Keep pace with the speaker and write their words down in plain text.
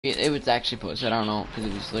It was actually posted. I don't know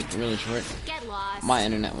because it was like really short. Get lost. My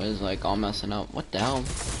internet was like all messing up. What the hell?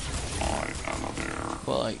 I am a bear.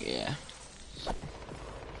 Well, like yeah.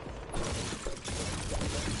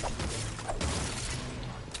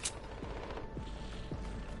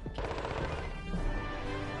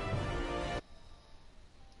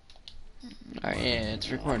 Alright, yeah, it's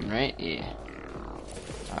recording, right? Yeah.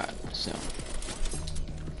 Alright, so.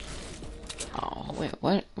 Oh wait,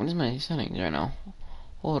 what? What is my settings right now?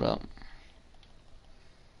 Hold up.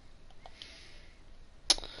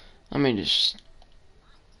 Let me just.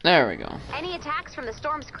 There we go. Any attacks from the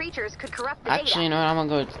storm's creatures could corrupt the Actually, you data. know what? I'm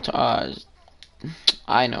gonna go to,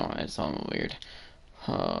 I know, it's all weird.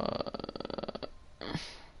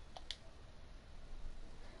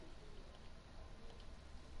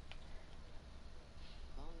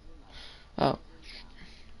 Oh.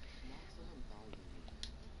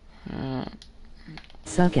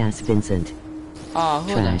 Suck ass Vincent. Oh,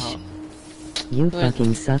 who Trash. the hell? You Who is-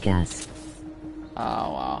 fucking suck ass.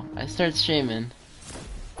 Oh, wow. I start streaming.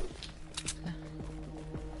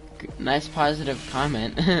 Nice positive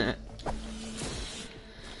comment.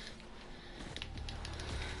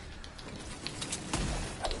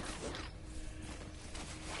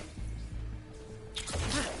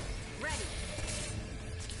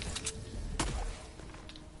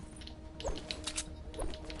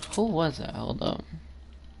 Who was that? Hold up.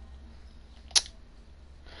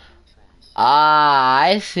 Ah,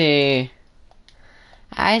 I see.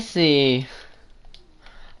 I see.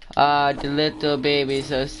 The little baby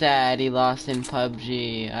so sad he lost in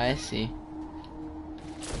PUBG. I see.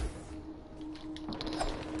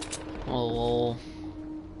 Oh, lol.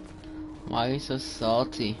 Why are you so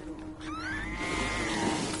salty?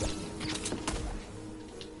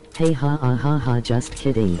 Hey ha ha ha ha, just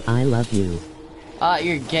kidding, I love you. Ah,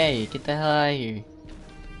 you're gay. Get the hell out of here.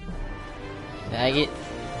 Faggot.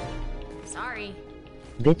 Sorry.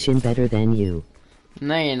 Bitchin' better than you.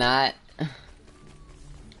 No, you're not.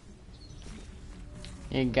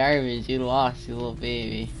 You're garbage. You lost, you little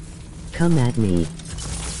baby. Come at me.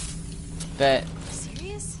 Bet.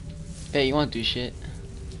 Serious? Bet you won't do shit.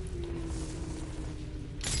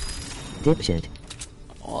 Dipshit.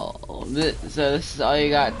 Well, so this is all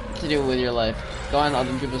you got to do with your life. Go on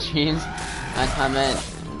other people's streams and comment,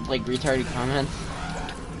 like, retarded comments.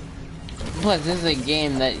 Plus, this is a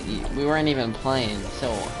game that we weren't even playing,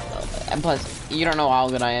 so... and plus, you don't know how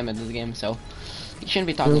good I am at this game, so... you shouldn't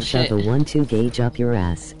be talking We'll shit. shove a 1-2 gauge up your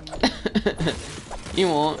ass. You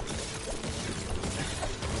won't.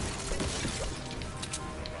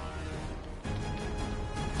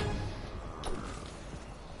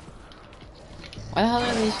 Why the hell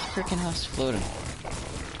are these freaking houses floating?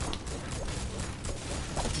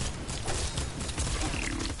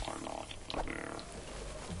 You are not a bear.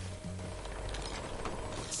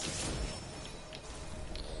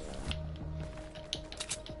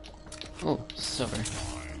 Oh, silver.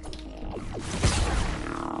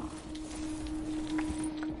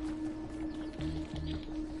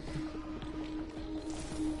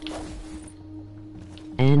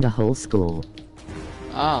 And a whole school.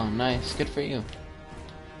 Oh, nice. Good for you.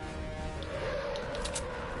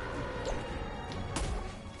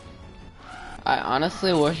 I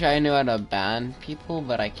honestly wish I knew how to ban people,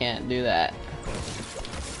 but I can't do that.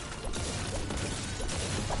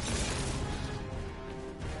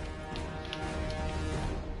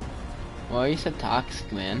 Well, you said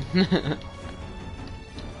toxic, man.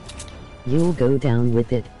 You'll go down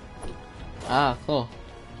with it. Ah, cool.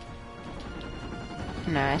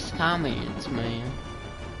 Nice comments, man.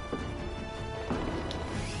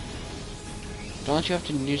 Don't you have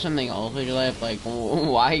to do something else with your life? Like,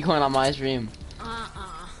 why are you going on my stream?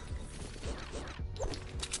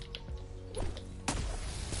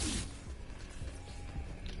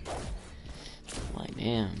 Like,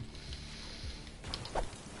 damn.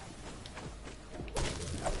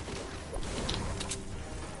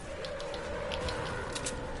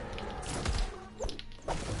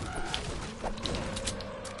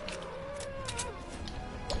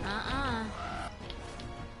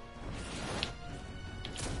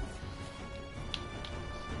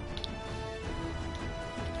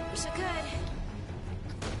 Wish I could.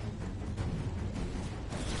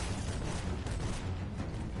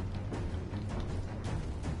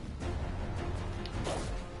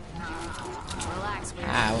 Relax, weirdos.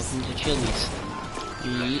 Ah, welcome to Chili's.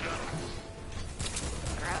 Yeet.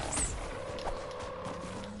 Gross.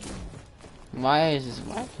 Why are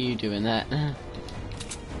you doing that?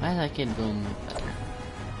 Why is that kid doing like that?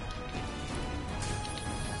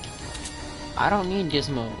 I don't need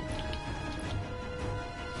Gizmo.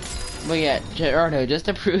 But yeah, Gerardo, just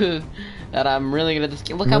to prove that I'm really good at this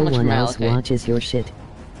game. Look No how much one else Malachite. watches your shit.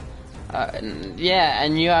 Yeah,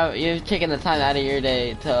 and you've taken the time out of your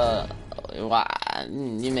day to. Wow,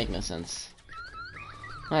 you make no sense.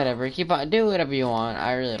 Whatever, keep on, do whatever you want.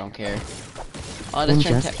 I really don't care. I'll I'm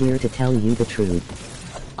turn just here to tell you the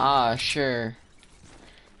truth. Ah, sure.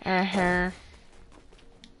 Uh-huh.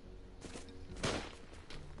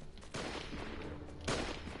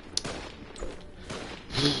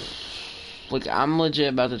 Look, I'm legit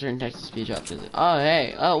about to turn text to speech off. Oh,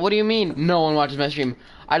 hey. Oh, what do you mean? No one watches my stream.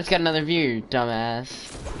 I just got another view,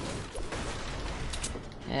 dumbass.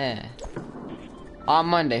 Yeah. On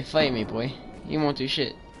Monday, fight me, boy. You won't do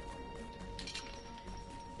shit.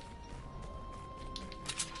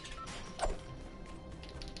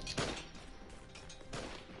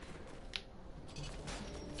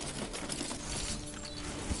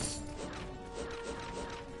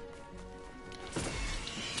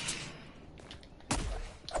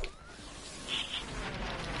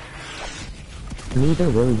 Neither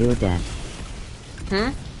will your death. Hmm?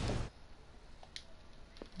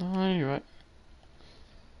 Oh, you're right.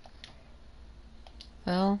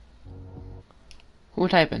 Well, who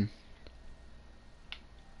typing?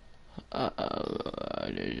 What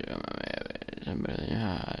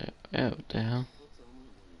the hell?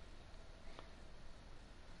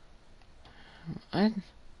 What?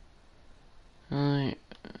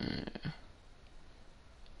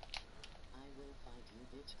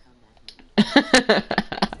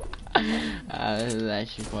 This is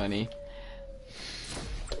actually funny.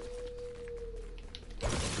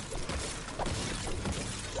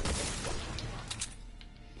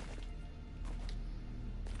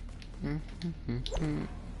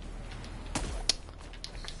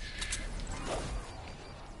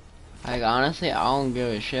 Like, honestly, I don't give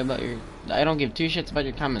a shit about your. I don't give two shits about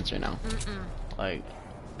your comments right now. Like,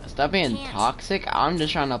 stop being toxic. I'm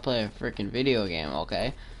just trying to play a freaking video game,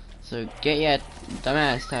 okay? So get your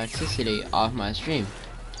dumbass toxicity off my stream.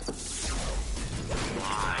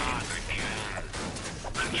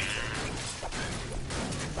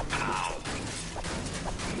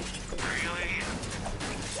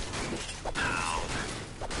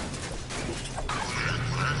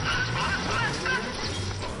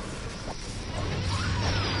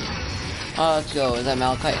 Oh, let's go. Is that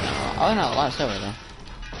Malachite? No. Oh, no, lost over though.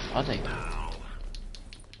 I'll take it.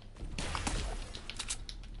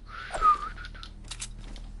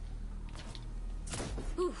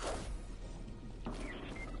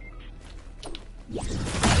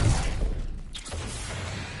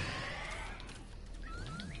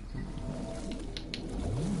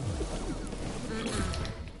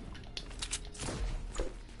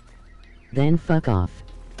 Then fuck off.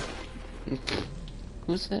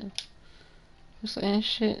 Who's that? Who's saying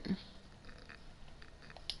shit?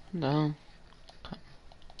 No.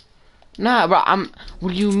 Nah, bro,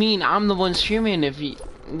 what do you mean? I'm the one streaming. If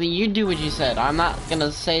you do what you said, I'm not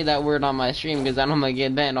gonna say that word on my stream because then I'm gonna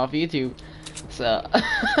get banned off YouTube. So.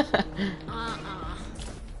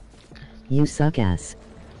 You suck ass.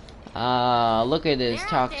 Look at this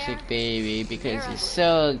toxic baby because he's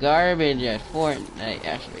so garbage at Fortnite.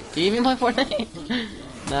 Actually, do you even play Fortnite?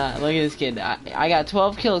 Nah, look at this kid. I got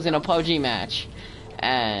 12 kills in a PUBG match,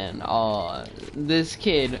 and this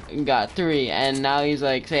kid got 3, and now he's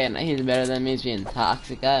like saying he's better than me. He's being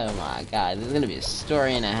toxic. Oh my god, this is gonna be a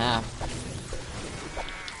story and a half.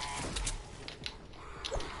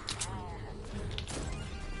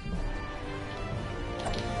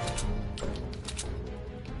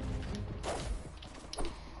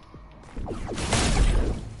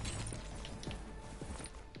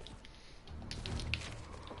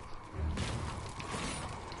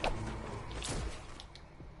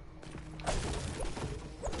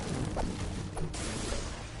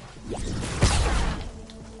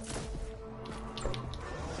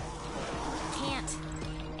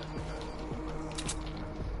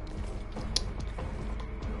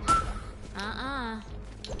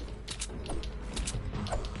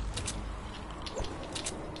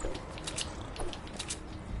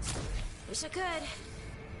 Wish I could.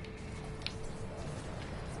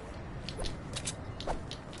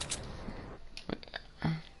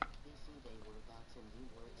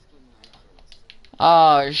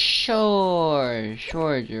 Oh, sure,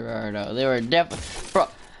 Gerardo. They were definitely, bro.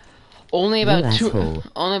 Only about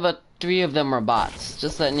only about 3 of them are bots.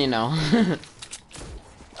 Just letting you know.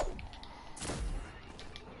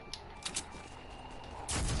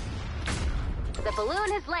 The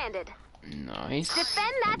balloon has landed. Nice.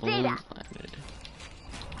 Defend that data. Landed.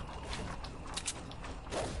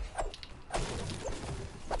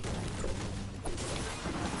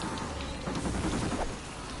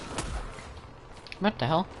 What the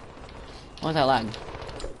hell? What was that lag?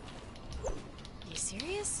 You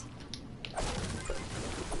serious?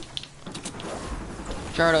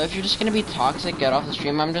 Jardo, if you're just gonna be toxic, get off the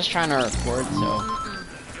stream. I'm just trying to record, so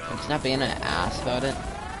stop being an ass about it.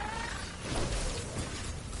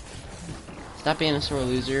 Stop being a sore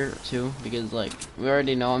loser too, because like we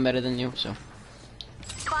already know I'm better than you, so.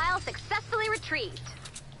 File successfully retrieved.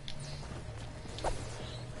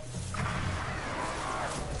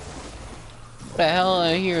 What the hell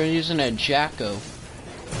are you here using a Jacko?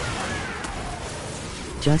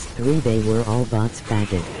 Just 3 they were all bots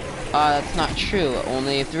faggot. That's not true.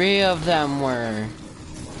 Only 3 of them were.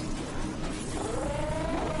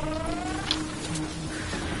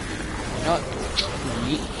 You know what? Are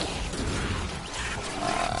we gonna...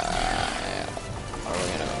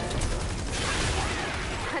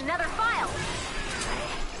 Another file.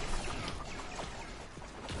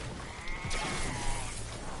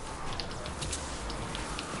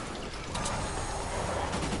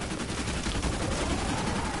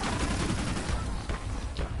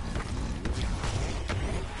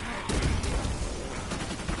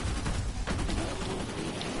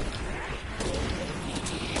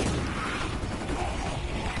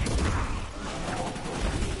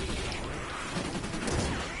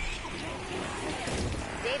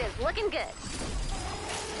 Data's looking good.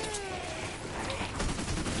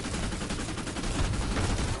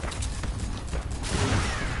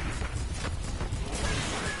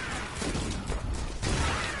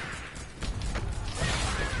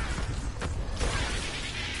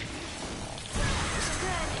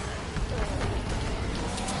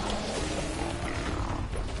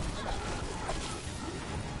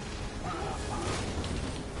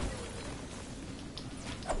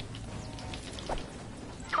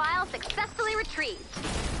 File successfully retrieved.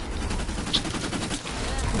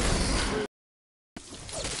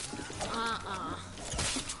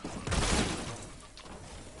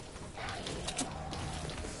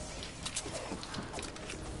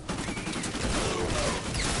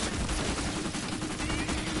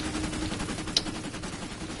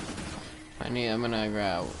 I'm gonna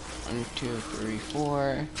grab 1, 2, 3,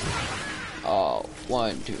 4. Oh,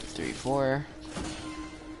 1, 2, 3, 4.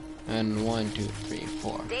 And 1, 2, 3,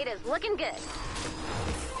 4. Data's looking good.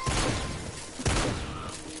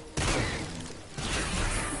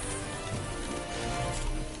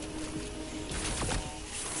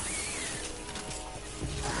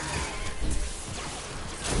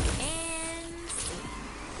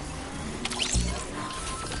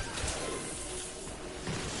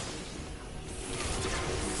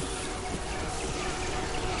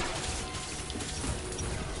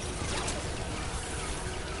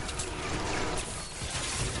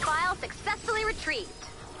 File successfully retrieved.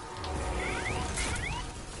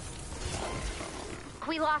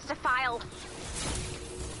 We lost a file.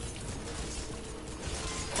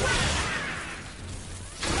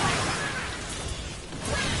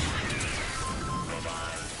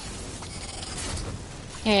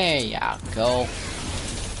 Here ya go.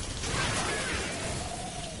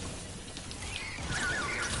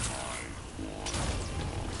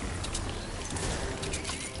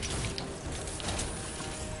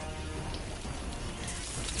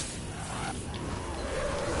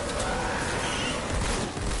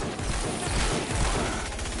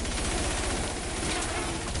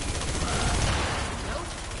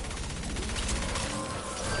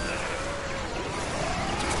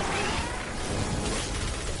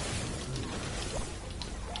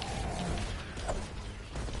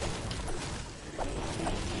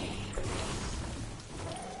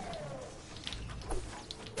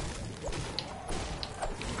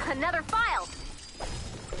 Another file.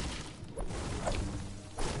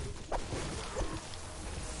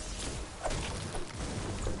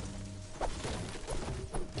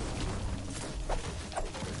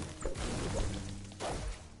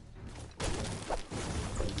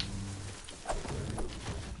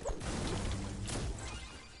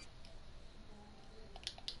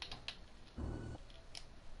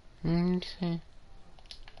 Okay.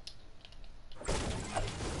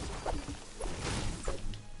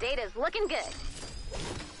 Data's looking good.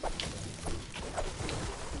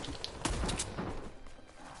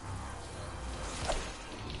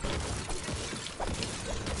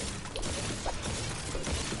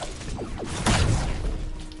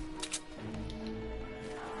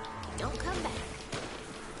 Don't come back.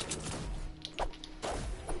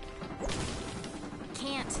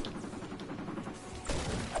 Can't.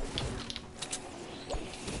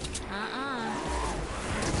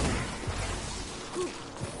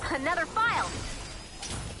 Another file.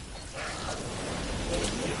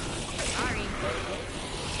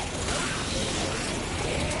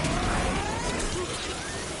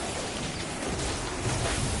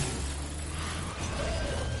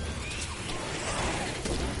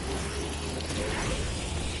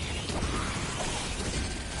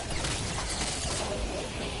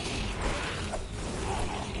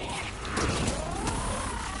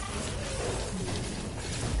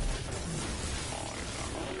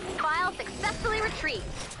 retreat.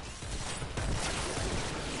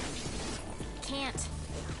 Can't.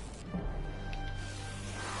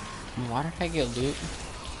 Why did I get loot?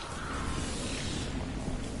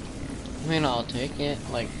 I mean, I'll take it.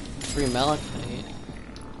 Like, free malachite.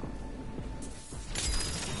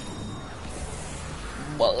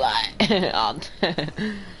 Well,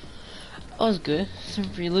 that was good. Some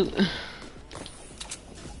free loot.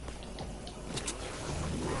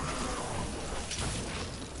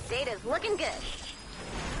 Data's looking good.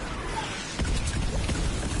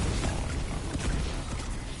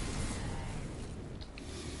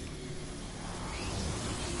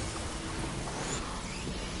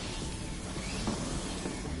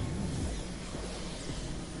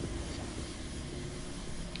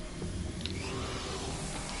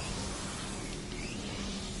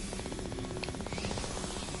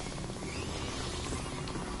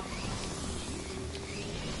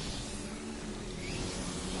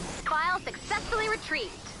 File successfully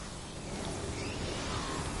retrieved.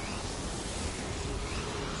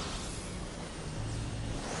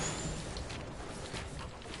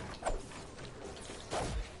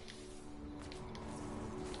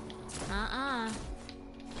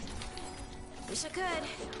 Wish I could.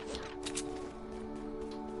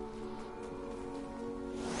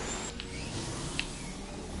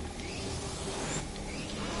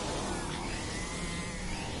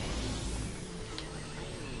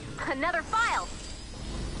 Another file.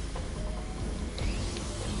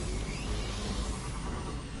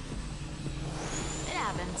 It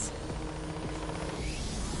happens.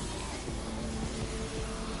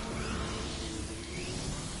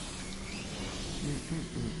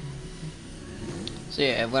 So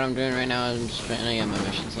yeah, what I'm doing right now is I'm just trying to get my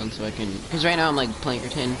missions done so I can, because right now I'm like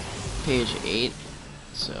Plankerton, page 8,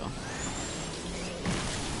 so.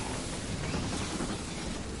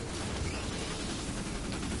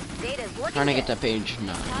 Data's looking Trying to get good. to page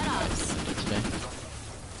 9 Cut-offs. today.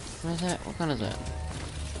 What is that? What kind is that?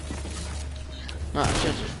 No,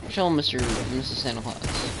 show Mrs. Santa Claus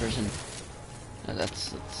person.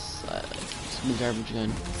 That's some garbage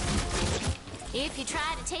gun. If you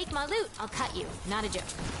try to take my loot, I'll cut you. Not a joke.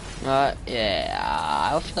 Yeah,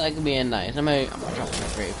 I feel like being nice. I'm gonna drop my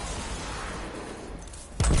grave.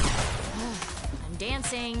 I'm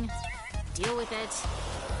dancing. Deal with it.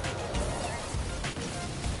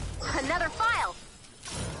 Another file.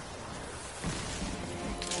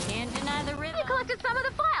 Can't deny the rhythm. I collected some of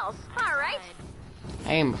the files. All right.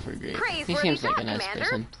 I am for grave. He Praiseworthy seems like job, a nice Commander.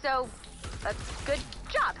 person. So, a good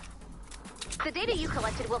job. The data you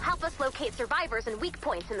collected will help us locate survivors and weak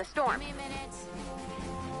points in the storm. Give me a minute.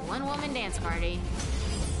 One woman dance party.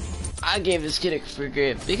 I gave this kid a for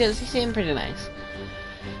grave because he seemed pretty nice.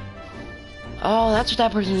 Oh, that's what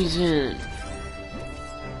that person is in.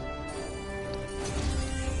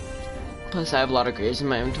 Plus, I have a lot of graves in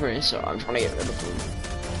my inventory, so I'm trying to get rid of them.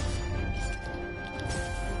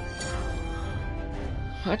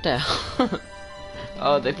 What the hell?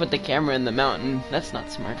 Oh, they put the camera in the mountain. That's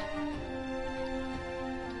not smart.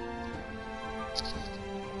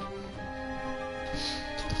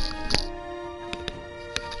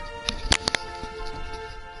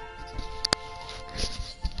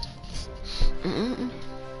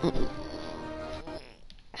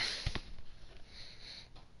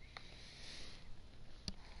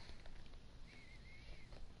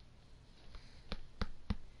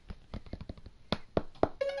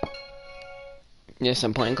 Yes,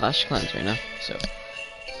 I'm playing Clash of Clans right now, so.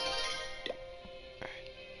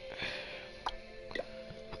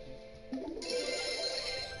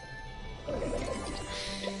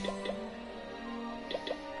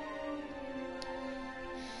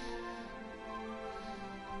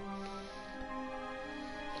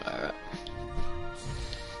 Alright.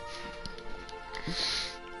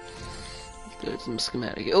 There's some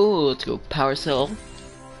schematic. Oh, let's go power cell.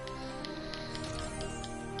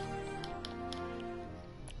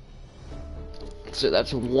 So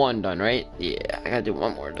that's one done, right? Yeah, I gotta do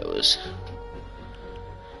one more of those.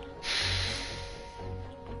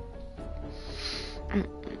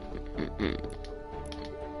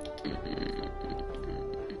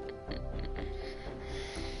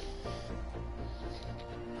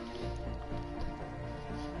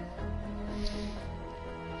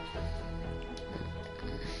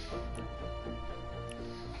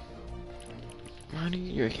 How do you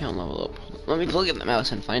get your account level up? Let me look at the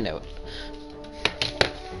mouse and find out.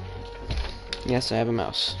 Yes, I have a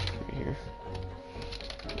mouse right here.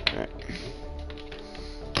 Alright.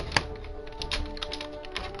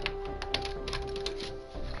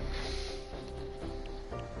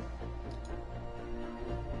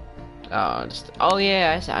 Oh, oh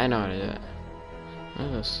yeah, I know how to do it. What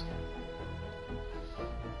is this?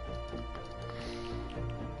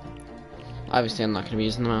 Obviously, I'm not going to be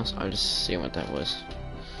using the mouse. I'll just see what that was.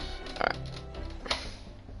 Alright.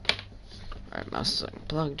 Alright, mouse is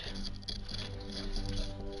unplugged.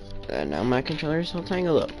 And now my controller is all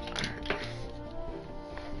tangled up.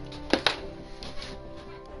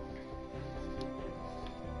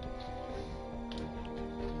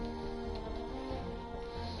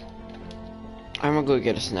 I'm gonna go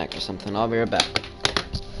get a snack or something. I'll be right back.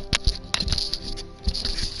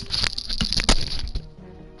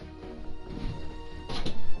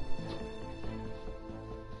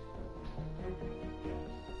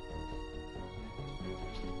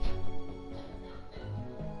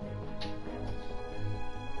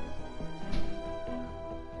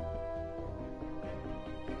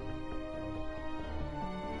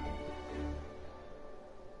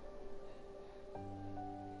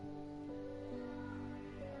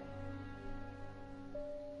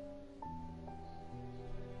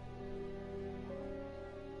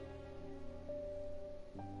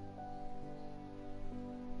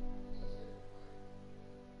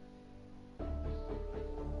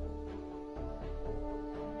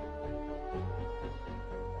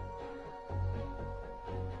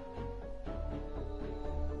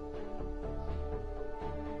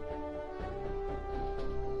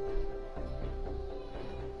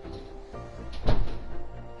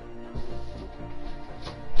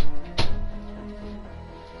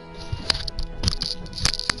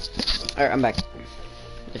 Alright, I'm back.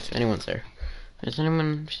 If anyone's there. Is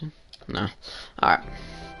anyone? No. Alright.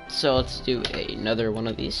 So let's do another one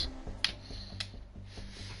of these.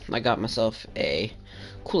 I got myself a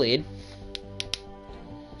Kool-Aid.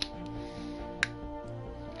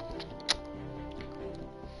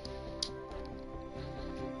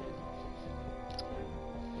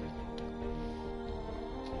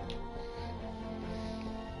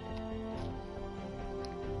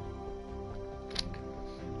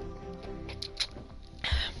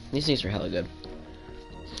 These things are hella good.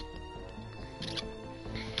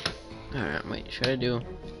 Alright, wait, should I do...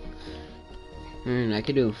 I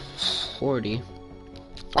could do 40.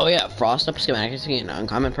 Oh yeah, Frost up, schematic, and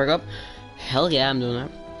uncommon perk up. Hell yeah, I'm doing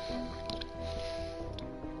that.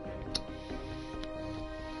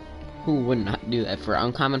 Who would not do that for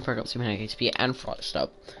uncommon perk up, schematic XP, and Frost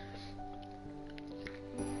up?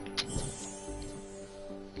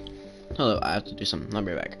 Hello, I have to do something. I'll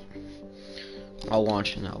be right back. I'll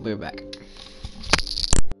launch and I'll be right back.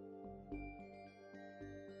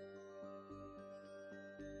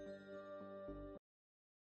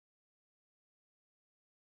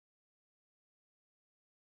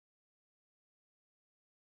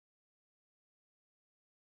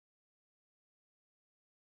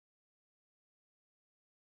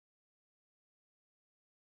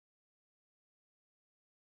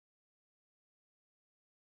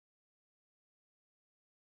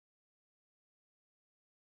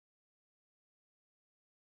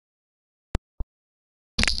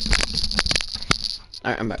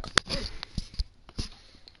 Alright, I'm back.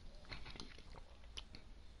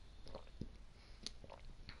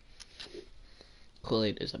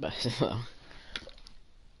 Kool-Aid is the best though.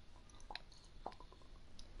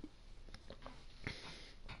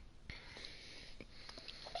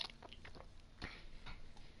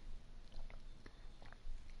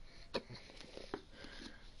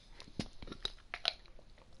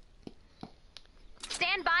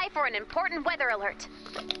 Stand by for an important weather alert.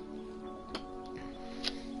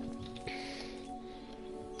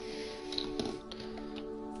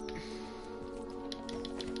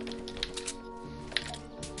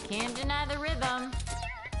 Can't deny the rhythm.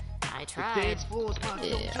 I tried.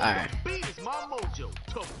 Alright.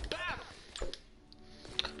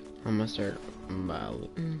 I'm gonna start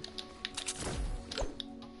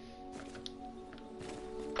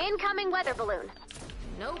Incoming weather balloon.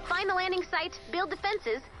 Nope. Find the landing site, build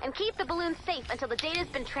defenses, and keep the balloon safe until the data's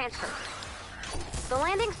been transferred. The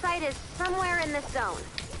landing site is somewhere in this zone.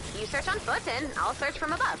 You search on foot, and I'll search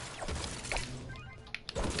from above.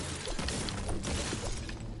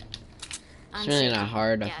 It's really not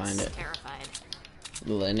hard to Yes, find it. Terrified.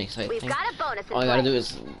 The landing site We've thing. got a bonus in All I gotta play. do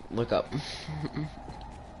is look up.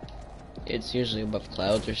 It's usually above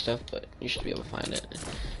clouds or stuff, but you should be able to find it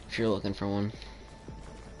if you're looking for one.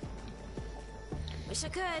 Wish I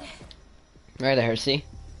could. Right there, see?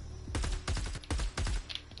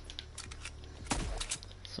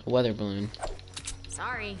 It's a weather balloon.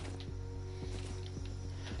 Sorry.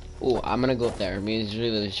 Oh, I'm gonna go up there.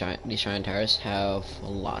 Usually these giant towers have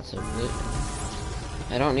lots of loot.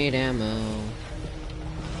 I don't need ammo.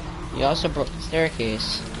 You also broke the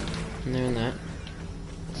staircase. I'm doing that.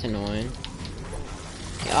 It's annoying.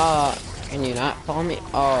 Can you not follow me?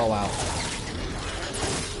 Oh, wow.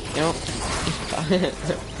 You know,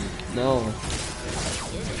 No.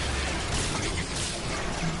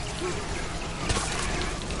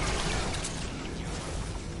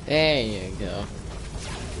 There you go.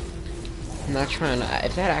 I'm not trying to.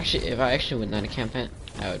 If I actually went down a campaign,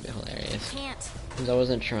 that would be hilarious. Can't. Because I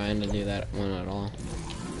wasn't trying to do that one at all.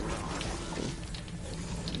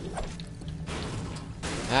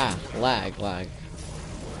 Ah, lag.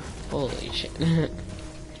 Holy shit.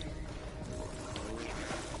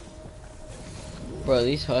 Bro,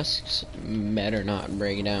 these husks better not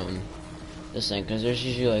break down this thing, because there's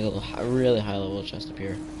usually like a really high level chest up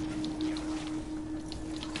here.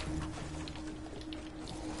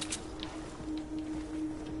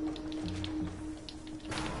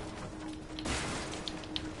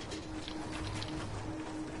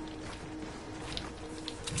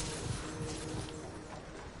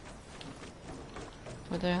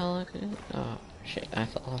 What the hell? Oh shit! I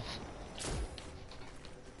fell off.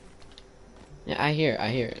 Yeah, I hear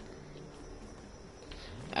it.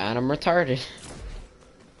 And I'm retarded.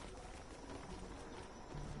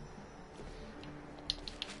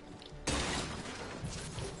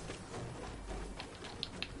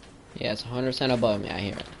 Yeah, it's 100% above me. I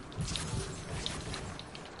hear it.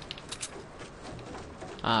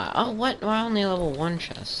 Oh, what? Why only level 1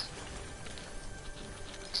 chest?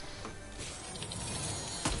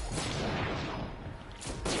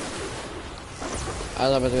 I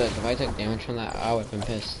was about to be like, if I took damage from that, I would have been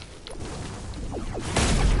pissed.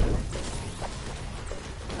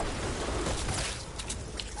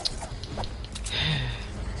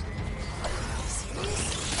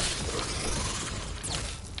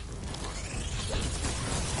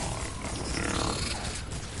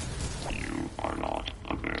 You are not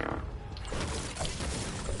a bear.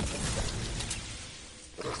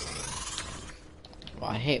 Well,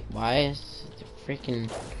 I hate. Why is the freaking?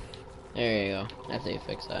 There you go. That's how you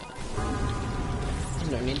fix that. You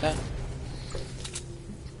don't need that.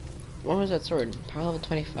 What was that sword? Power level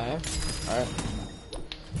 25? Alright.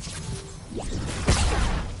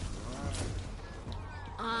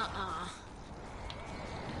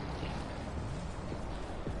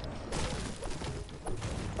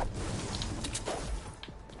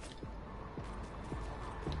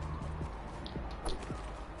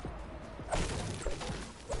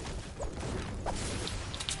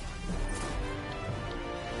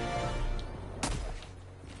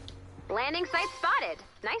 Landing site spotted.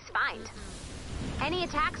 Nice find. Any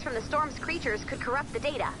attacks from the storm's creatures could corrupt the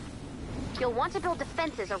data. You'll want to build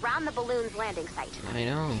defenses around the balloon's landing site. I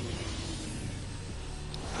know.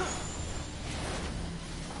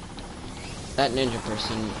 That ninja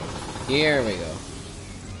person. Here we go.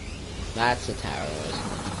 That's the tower I was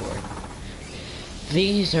looking for.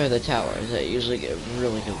 These are the towers that usually get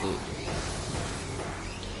really good loot.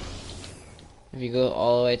 If you go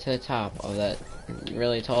all the way to the top of that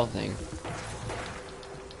really tall thing.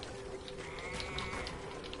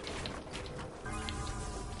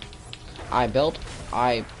 I built.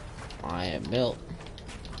 Why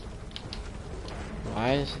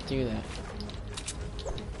does it do that?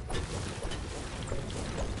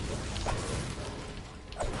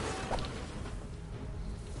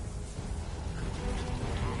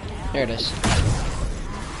 There it is.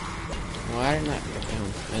 Why didn't I look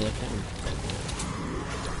down? I looked down.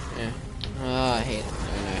 Yeah. Oh, I hate it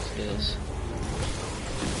when I have to do this.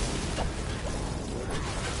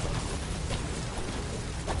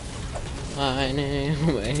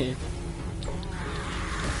 Anyway.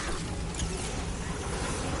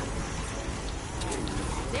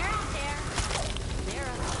 They're out there.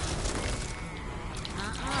 They're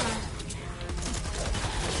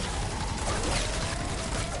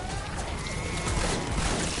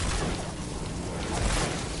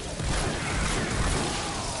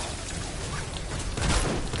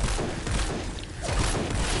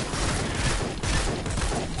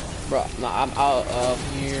Bro, no, I'm out of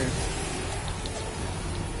here.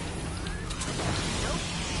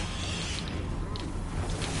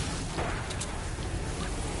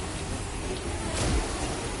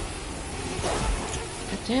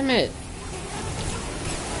 God damn it.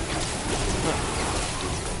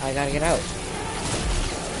 I gotta get out.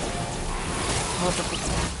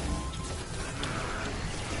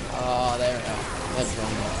 Oh, there we go. Let's run.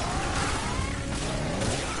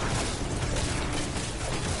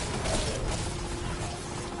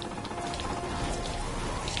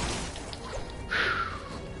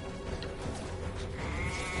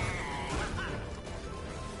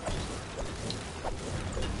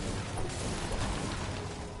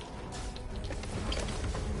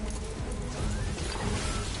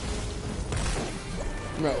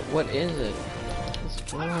 Bro, what is it? What's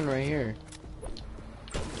going on right here?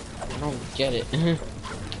 don't get it.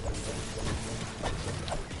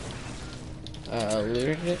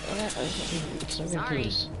 Looted it? I'm so Sorry.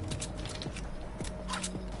 confused.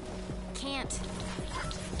 Can't.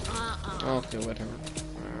 Okay, whatever.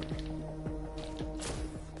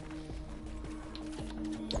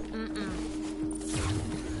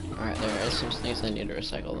 Alright, there are some snakes I need to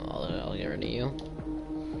recycle. I'll get rid of you.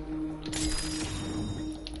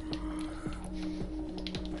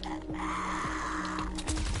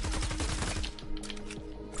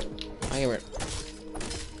 I get rid.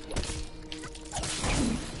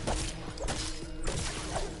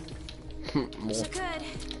 Wish I could.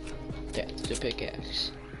 That's the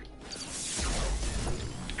pickaxe.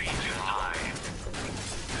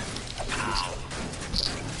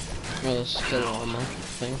 Well, let's kill one more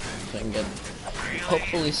thing so I can get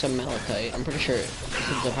hopefully some malachite. I'm pretty sure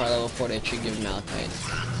since I'm probably level 40 it should give malachite.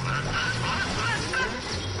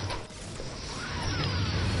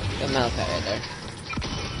 Got malachite right there.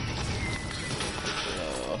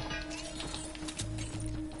 So,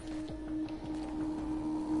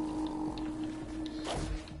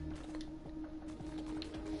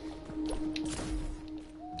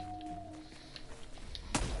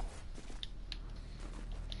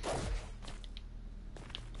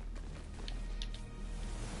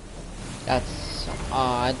 that's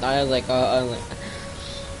I was like I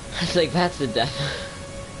was like that's the death.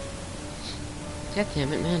 God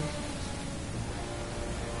damn it, man.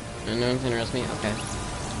 And no one's gonna arrest me? Okay.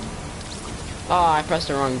 Oh, I pressed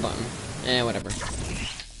the wrong button. Eh, whatever.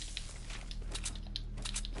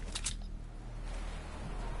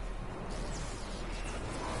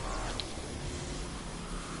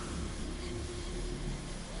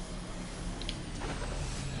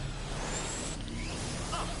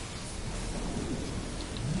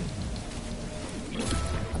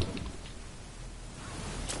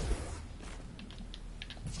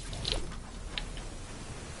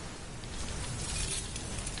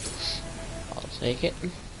 I'll take it.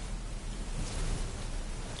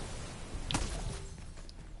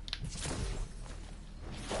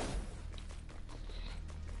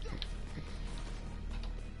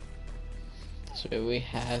 So we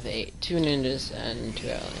have two ninjas and 2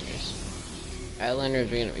 outlanders.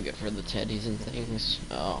 Outlanders are gonna be good for the teddies and things.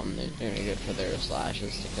 They're gonna be good for their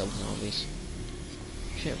slashes to kill zombies.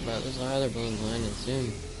 Shit, bro, there's other balloons landing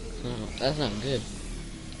soon. No, that's not good.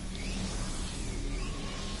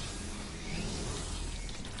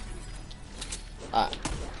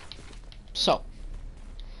 So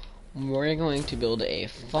we're going to build a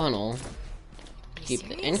funnel to keep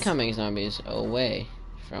the incoming zombies away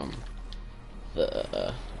from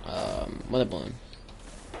the weather balloon.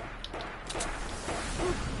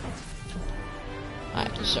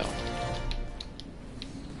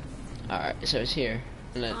 Alright, so it's here.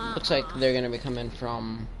 And it looks like they're gonna be coming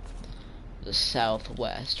from the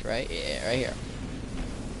southwest, right? Yeah, right here.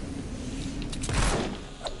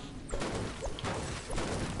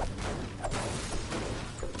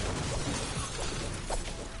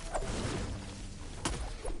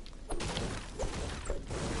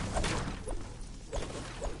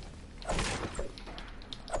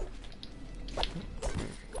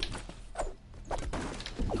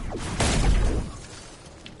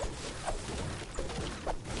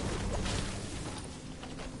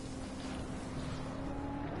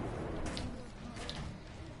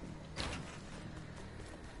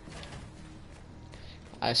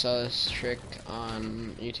 I saw this trick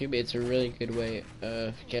on YouTube. It's a really good way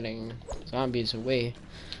of getting zombies away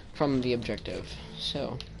from the objective.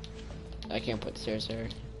 So, I can't put stairs there,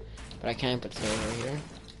 but I can put stairs right here.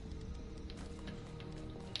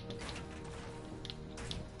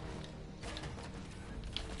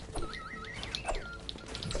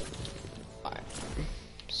 Alright,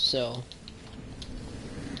 so,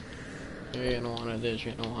 what you're gonna wanna do is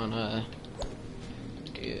you're gonna wanna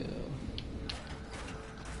do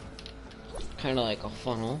kind of like a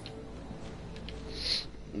funnel,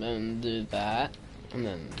 then do that, and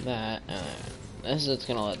then that, and this is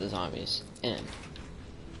gonna let the zombies in.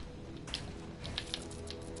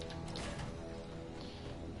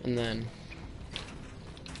 And then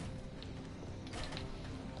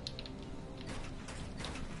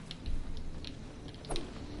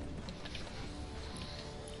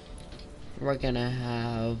we're gonna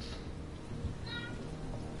have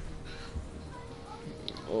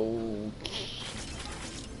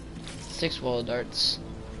 6 wall darts,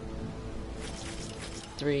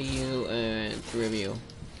 3 of you and 3 of you.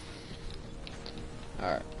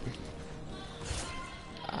 Alright.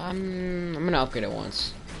 I'm gonna upgrade it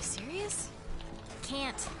once. Are you serious?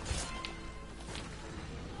 Can't.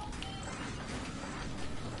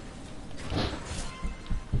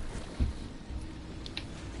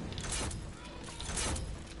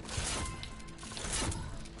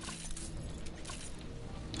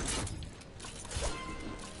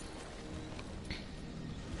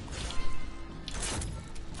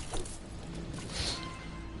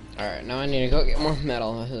 Alright, now I need to go get more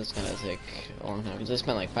metal. This is gonna take a long time, because I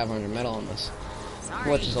spent like 500 metal on this.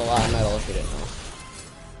 Sorry. Which is a lot of metal if you didn't know.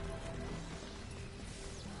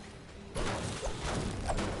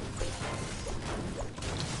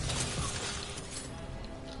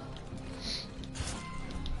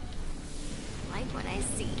 Like what I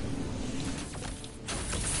see.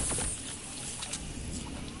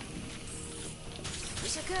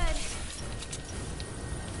 Wish I could.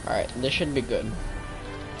 Alright, this should be good.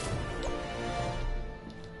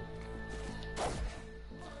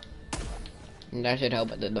 And that should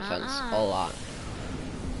help with the defense a lot.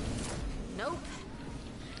 Nope.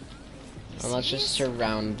 And let's just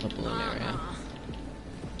surround the balloon area.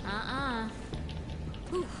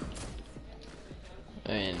 Whew.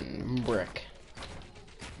 And brick.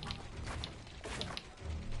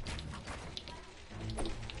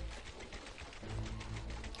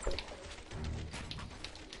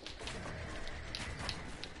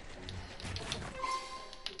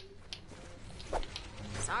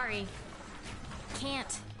 Sorry.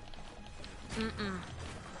 Can't. Mm-mm.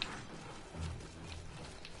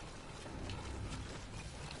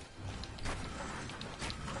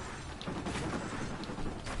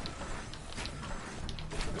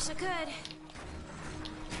 Wish I could.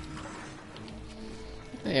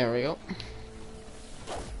 There we go.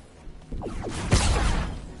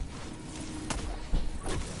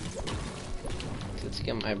 Let's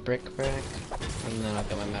get my brick back, and then I'll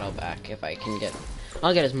get my metal back if I can get.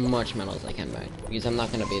 I'll get as much metal as I can back, because I'm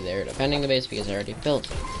not going to be there defending the base, because I already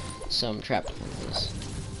built some trap defenses,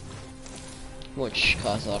 which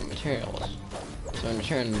cost a lot of materials. So in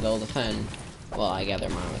return, they'll defend while I gather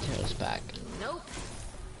my materials back. Nope.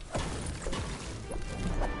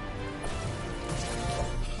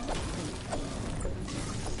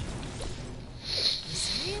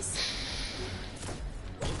 Serious?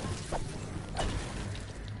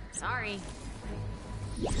 Sorry.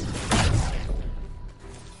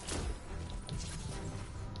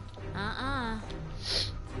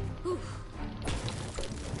 Whew.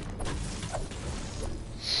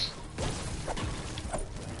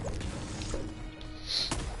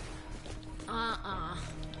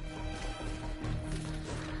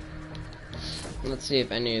 Let's see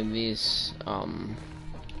if any of these,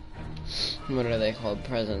 what are they called,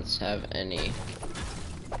 presents have any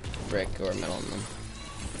brick or metal in them.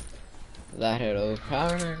 That had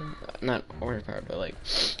overpowered, not overpowered, but like,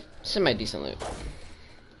 semi-decent loot.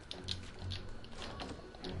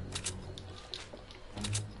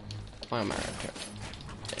 Find my raptor.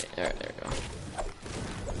 There we go.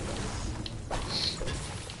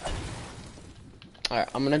 Alright,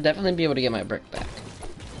 I'm gonna definitely be able to get my brick back.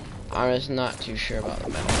 I'm just not too sure about the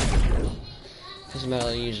metal. Because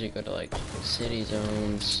metal usually go to like city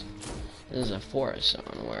zones. This is a forest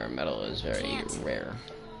zone where metal is very rare.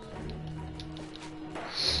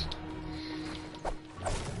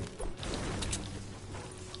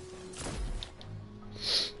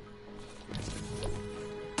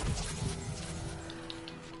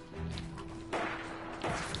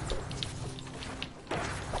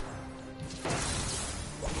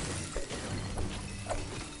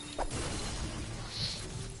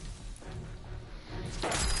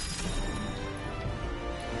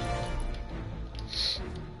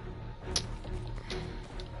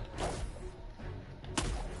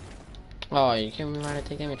 Oh, you can't remember how to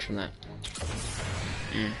take damage from that.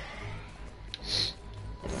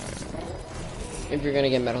 If you're gonna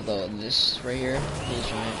get metal though, this right here, these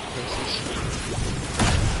giant pieces,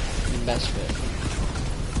 best fit.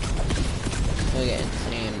 You'll get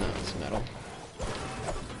insane amounts of metal.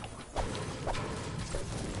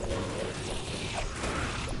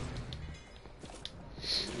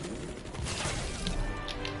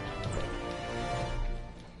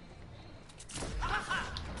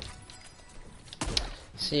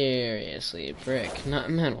 Seriously, brick, not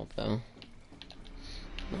metal though.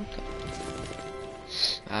 Okay.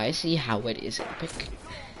 I see how it is epic.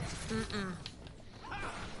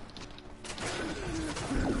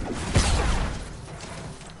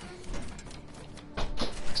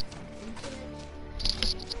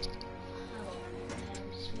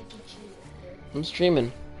 I'm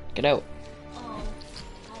streaming. Get out.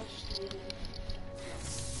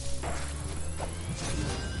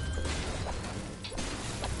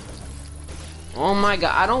 Oh my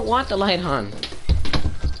god, I don't want the light on.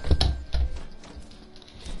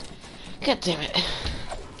 God damn it.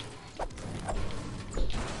 I'm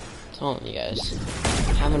telling you guys,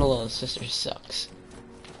 having a little sister sucks.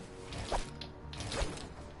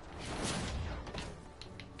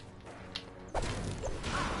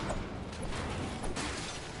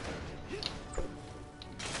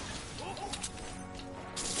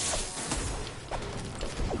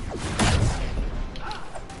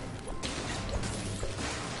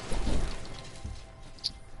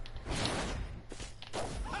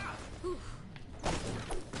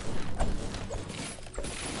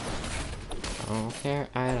 care.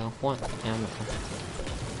 I don't want the ammo.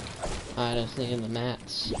 I just need the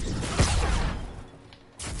mats.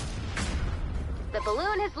 The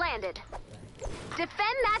balloon has landed. Defend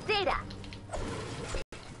that data.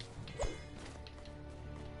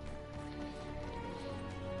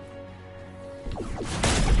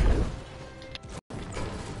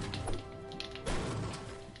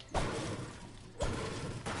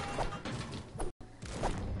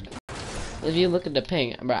 If you look at the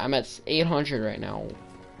ping, bro, I'm at 800 right now.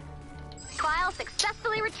 Trial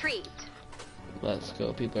successfully retrieved. Let's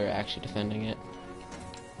go. People are actually defending it.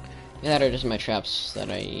 That are just my traps that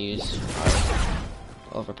I use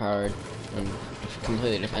are overpowered and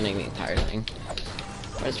completely defending the entire thing.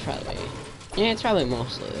 But it's probably, yeah, it's probably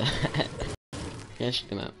mostly that. Yeah, check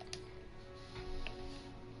them out.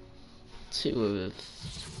 Two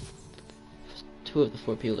of the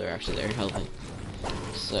 4 people are actually there helping.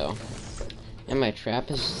 So, and my trap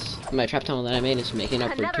tunnel that I made is making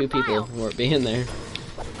up for 2 people who are being there.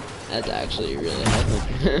 That's actually really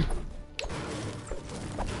helpful.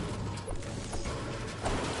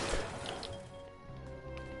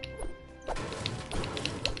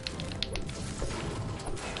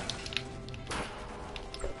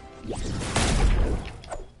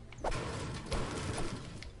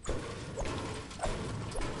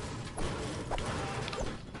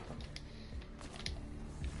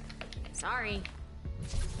 Sorry.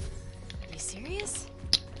 Are you serious?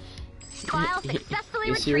 Trial successfully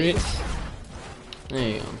You retrieved. serious? There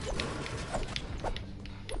you go.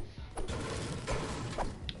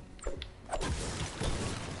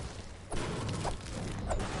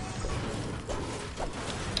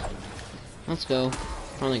 Let's go.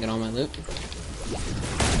 Finally got all my loot.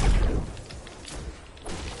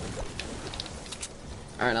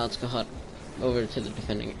 Alright, now let's go head over to the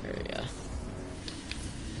defending area.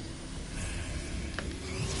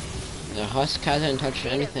 The husk hasn't touched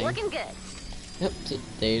Data's anything. looking good. Yep,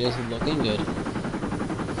 data's looking good.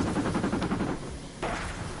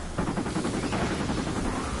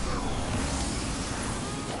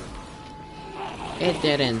 It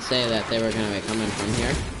didn't say that they were gonna be coming from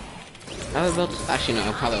here. I was about to, actually no,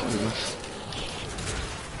 I probably wouldn't.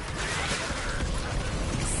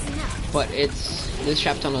 But this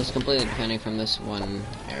trap tunnel is completely defending from this one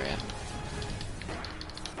area.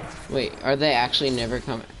 Wait, are they actually never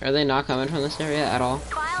coming? Are they not coming from this area at all?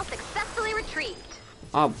 Trial successfully retrieved.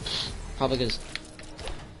 Oh, probably because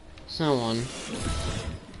someone,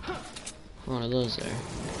 one of those there.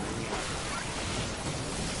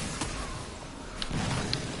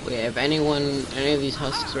 Wait, if any of these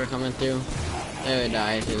husks were coming through, they would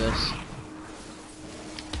die to this.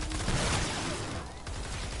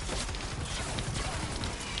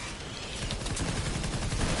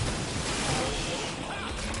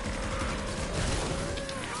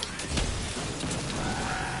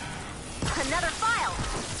 Another file.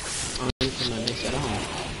 Into my base at home.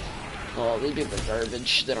 Oh, these people are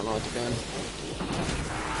garbage. They don't know what they're doing.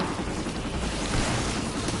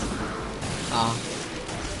 Ah.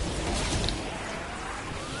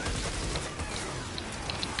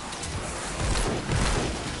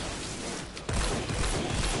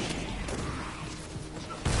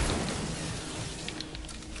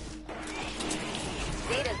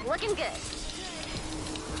 Data's looking good.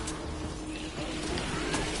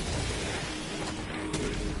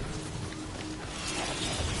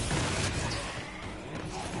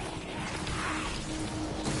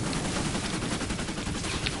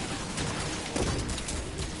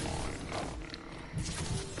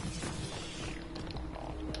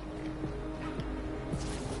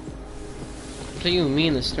 What do you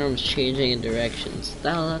mean the storm's changing in directions?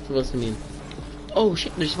 That's supposed to mean. Oh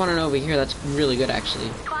shit, there's one over here that's really good actually.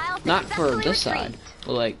 Trial Not for successfully this side, retrieved.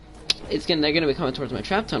 but like, they're gonna be coming towards my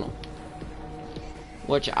trap tunnel.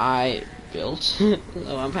 Which I built, so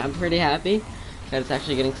I'm pretty happy that it's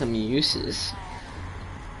actually getting some uses.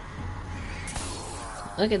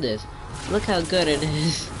 Look at this. Look how good it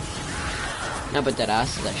is. No, but that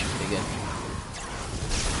ass is actually pretty good.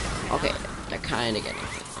 Okay, they're kinda getting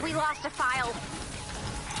it. We lost a file.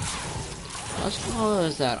 How small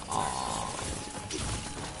is that? Aw.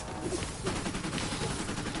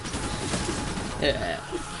 Yeah,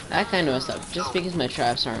 that kind of stuff. Just because my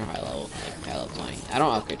traps aren't high level, like high level 20. I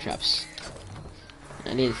don't upgrade traps.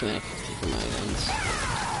 I need to make 50 for my guns.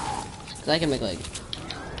 Cause I can make like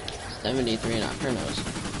 73 nocturnos.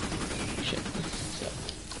 Shit. So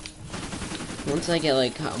once I get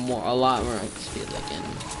like a lot more speed, like in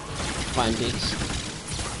Fine Peaks,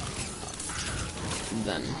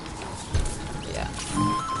 then yeah.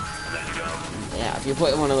 Yeah, if you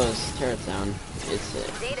put one of those turrets down, it's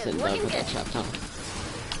done with that trap tunnel.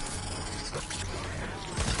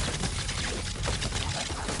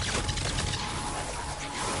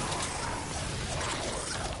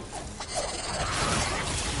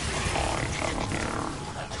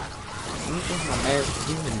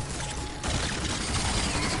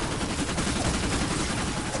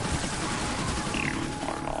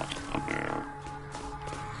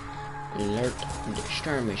 Alert. The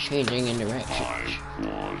storm is changing in directions.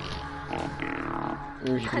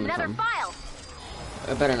 Where's he coming Another from? file.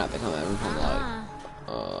 It better not be coming from like.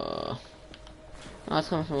 Ah. Oh, it's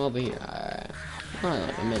coming from over here. Alright. Hold on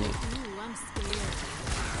a minute. Ooh, I'm scared.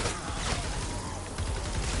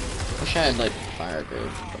 Wish I had like fire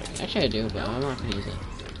grade. But actually I do, but I'm not gonna use it.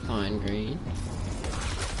 Fine grade.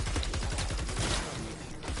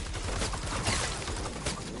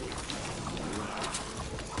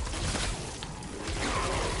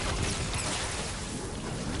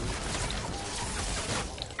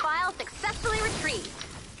 File successfully retrieved.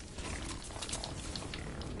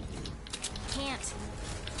 Can't.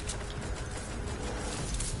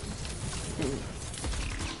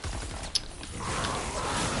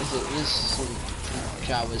 This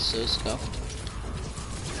job was so scuffed.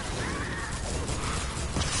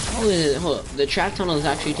 Hold up. The track tunnel is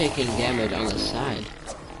actually taking damage on the side.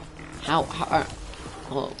 How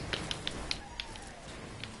oh.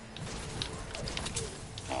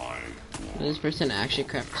 Did this person actually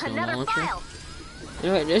craft a stone Another launcher? file. You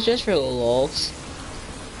know what, it's just for lulz.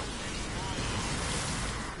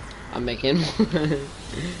 I'm making one.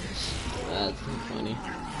 That's funny.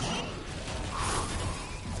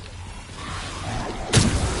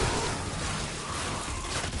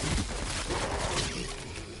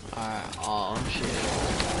 Alright, oh shit.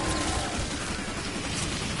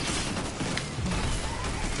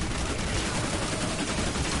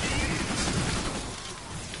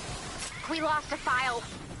 We lost a file.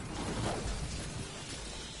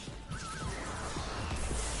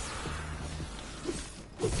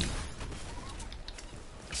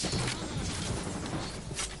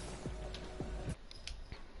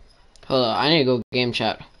 Hold on, I need to go game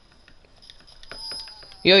chat.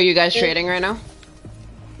 Yo, you guys trading right now?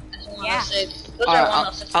 Yeah.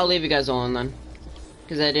 Alright, I'll leave you guys alone then.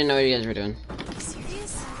 Because I didn't know what you guys were doing.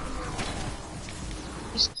 Serious?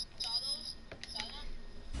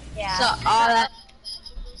 Yeah. So all that.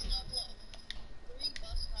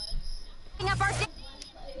 Up our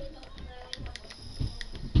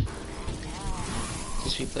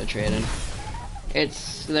These people are trading.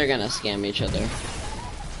 They're gonna scam each other.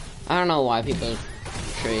 I don't know why people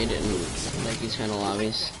trade in like these kind of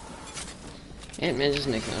lobbies. It just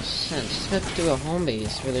makes no sense. Just have to do a home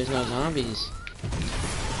base where there's no zombies.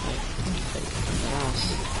 Like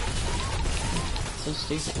so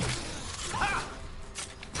stupid.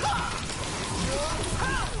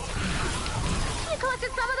 You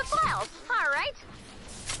collected some of the files. All right.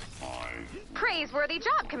 Praiseworthy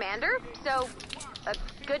job, Commander. So, a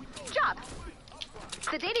good job.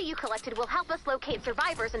 The data you collected will help us locate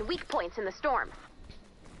survivors and weak points in the storm.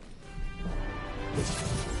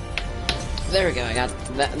 There we go. I got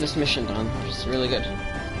this mission done, which is really good.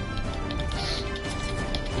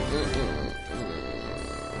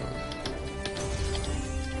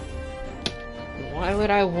 Why would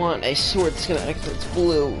I want a sword schematic that's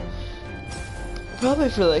blue? Probably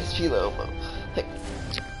for the XP though, but like,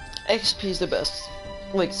 XP is the best.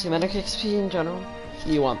 Like schematic XP in general,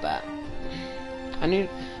 you want that.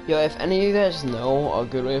 Yo, if any of you guys know a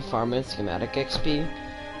good way of farming schematic XP,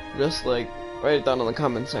 just like write it down in the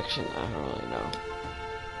comment section. I don't really know.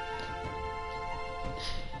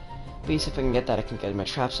 Please, if I can get that, I can get my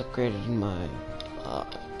traps upgraded and my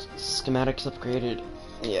schematics upgraded.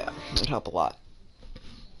 Yeah, it'd help a lot.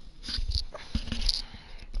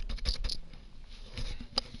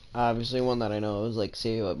 Obviously, one that I know is like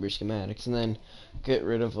save up your schematics and then get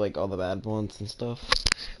rid of like all the bad ones and stuff,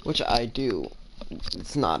 which I do.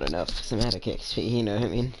 It's not enough schematic XP, you know what I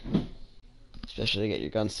mean? Especially to get your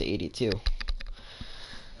guns to 82.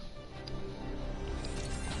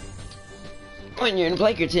 When you're in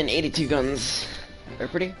Blankerton, 82 guns are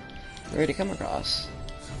pretty rare to come across.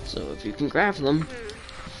 So if you can grab them,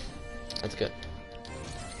 that's good.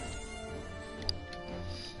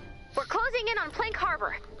 We're closing in on Plank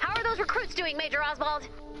Harbor. How are those recruits doing, Major Oswald?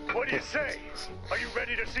 What do you say? Are you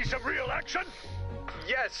ready to see some real action?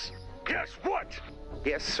 Yes. Yes, what?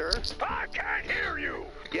 Yes, sir. I can't hear you!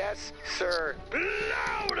 Yes, sir.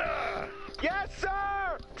 Louder! Yes,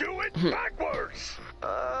 sir! Do it backwards!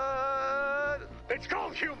 It's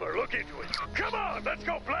called humor, look into it. Come on, let's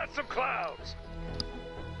go plant some clouds!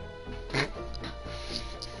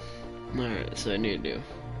 Alright, so I need to do.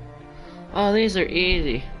 Oh, these are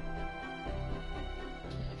easy.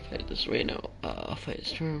 Fight this way now. Fight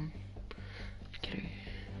this turn. Okay.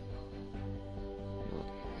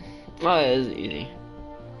 Oh, it is easy.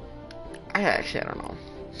 I don't know.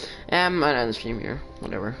 I might end the stream here.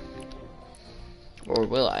 Whatever. Or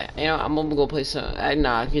will I? You know, I'm gonna go play some.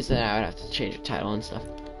 Nah, because then I would have to change the title and stuff.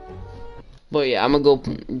 But yeah, I'm gonna go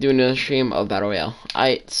do another stream of Battle Royale.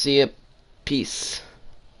 Alright, see ya. Peace.